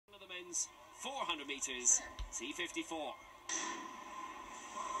seconds, 400 meters, T54.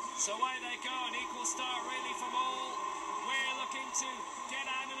 So away they go, an equal start really from all. We're looking to get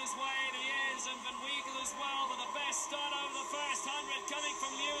out in his way, and he is, and Van Weeghel as well, with the best start over the first 100 coming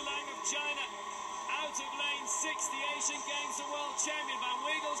from Liu Lang of China. Out of lane 6, the Asian Games, the world champion. Van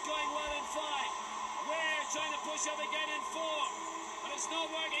Weeghel's going well in 5. We're trying to push up again in 4, but it's not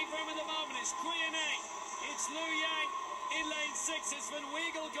working for him at the moment. It's Kui in 8. It's Liu Yang in lane 6. It's Van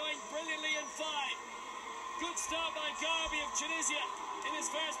Weeghel going brilliantly in 5. Good start by Gharbi of Tunisia in his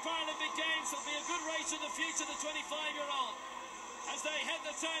first Paralympic Games. Will be a good race in the future, the 25-year-old. As they head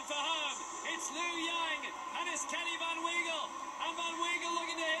the turn for home, it's Liu Yang and it's Kenny van Weeghel. And Van Weeghel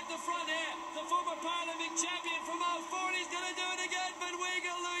looking to hit the front here. The former Paralympic champion from 04, he's going to do it again. Van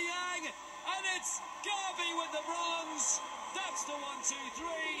Weeghel, Liu Yang, and it's Gharbi with the bronze. That's the 1, 2,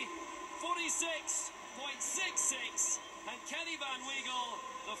 3, 46.66. And Kenny van Weeghel,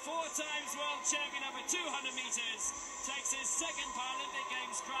 the 4 times world champion over 200 meters, takes his second Paralympic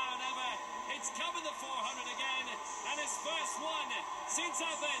Games crown ever. It's coming the 400 again, and his first one since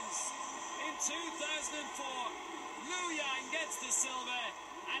Athens in 2004. Liu Yang gets the silver,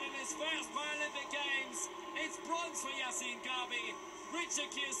 and in his first Paralympic Games, it's bronze for Yassine Gharbi.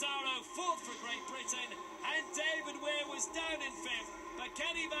 Richard Chiusaro, 4th for Great Britain, and David Weir was down in 5th. But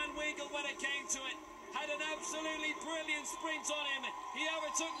Kenny van Weeghel, when it came to it, had an absolutely brilliant sprint on him. He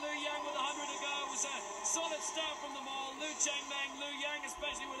overtook Liu Yang with 100 to go. It was a solid start from them all. Liu Chengmeng, Liu Yang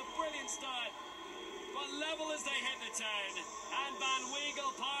especially with a brilliant start. But level as they hit the turn. And Van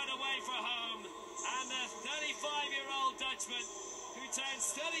Weeghel parred away for home. And the 35-year-old Dutchman, who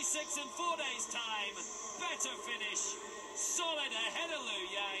turns 36 in 4 days' time. Better finish. Solid ahead of Liu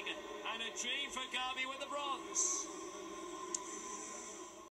Yang. And a dream for Gharbi with the bronze.